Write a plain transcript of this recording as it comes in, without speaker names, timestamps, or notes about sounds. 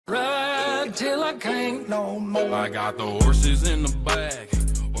ride till I can't no more. I got the horses in the back,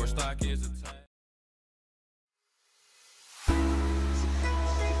 horse stock is attached.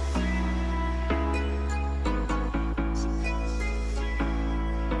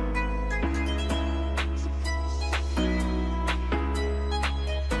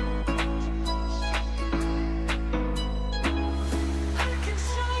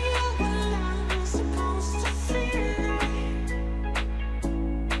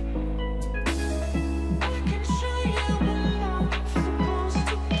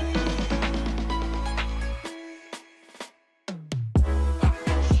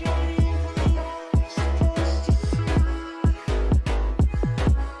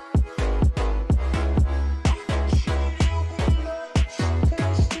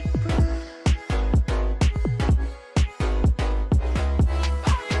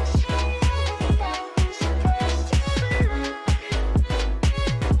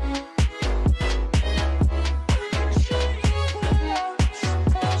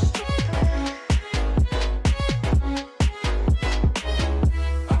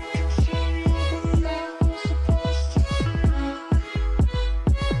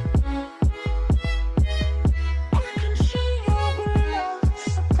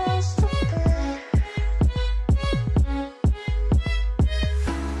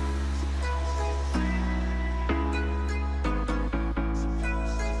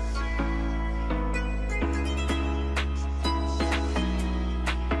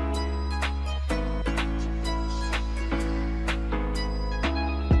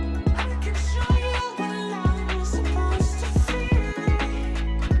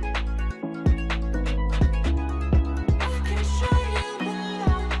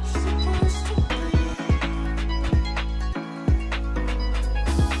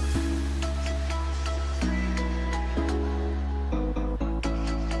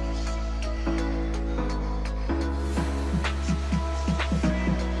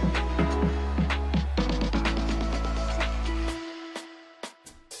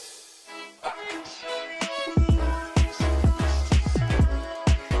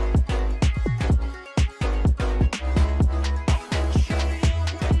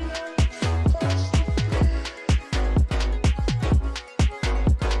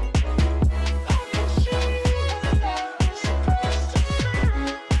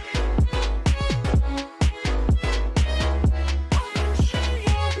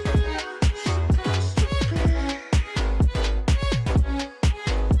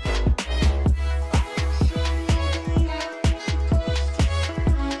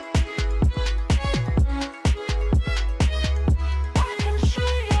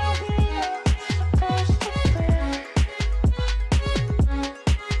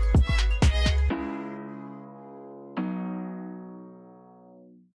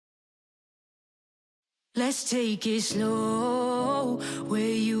 Let's take it slow.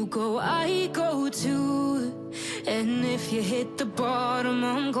 Where you go, I go too. And if you hit the bottom,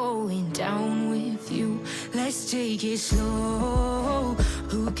 I'm going down with you. Let's take it slow.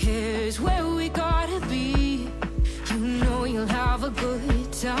 Who cares where we gotta be? You know you'll have a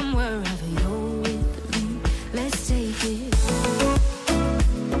good time wherever you're with me. Let's take it slow.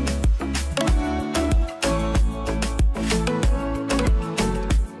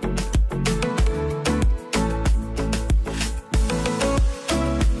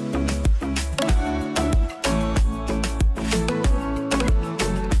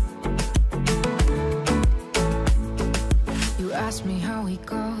 Ask me how we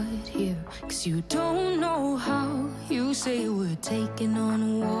got here, 'cause you don't know how. You say we're taking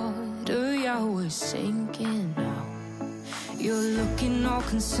on water, yeah, we're sinking now. You're looking all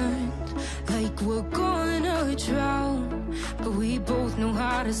concerned, like we're gonna drown. But we both know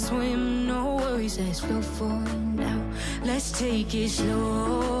how to swim, no worries, let's flow for now. Let's take it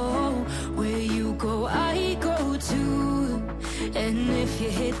slow. Where you go, I go too. And if you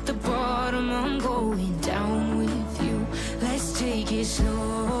hit the bottom, I'm going down with you. Let's take it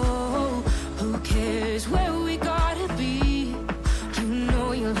slow. Who cares where we gotta be? You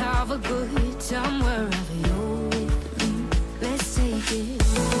know you'll have a good time wherever you're with me. Let's take it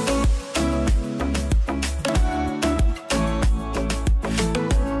slow.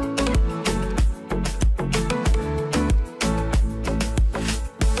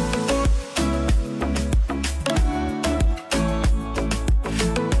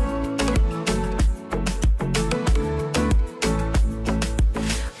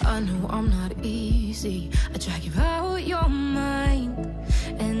 I drag you out your mind,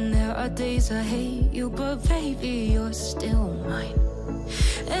 and there are days I hate you, but baby, you're still mine.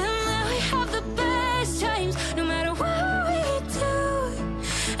 And then we have the best times, no matter what we do.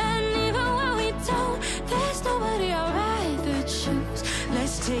 And even when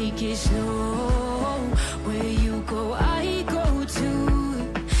take it slow. Where you go, I go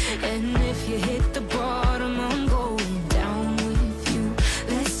too. And if you hit the bottom, I'm going down with you.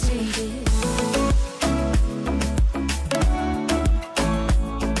 Let's take it.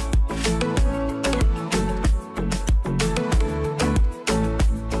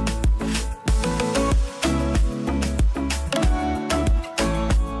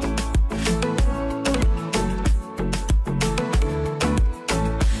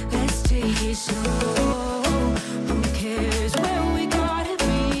 Let's take it slow. Who cares where we gotta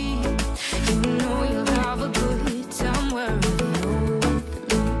be? You know you'll have a good time wherever you're with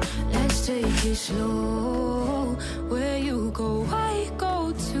me. Let's take it slow. Where you go, I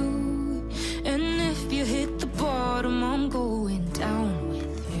go too. And if you hit the bottom, I'm going down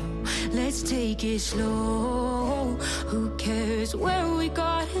with you. Let's take it slow. Who cares where we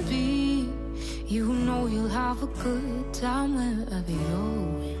gotta be? You know you'll have a good time wherever you're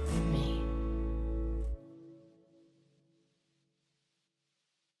with me.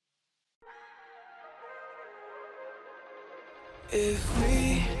 If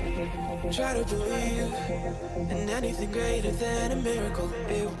we try to believe in anything greater than a miracle,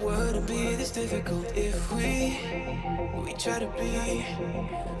 it wouldn't be this difficult. If we try to be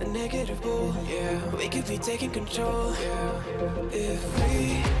a negative bull, yeah, we could be taking control, yeah. If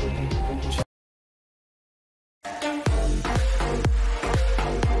we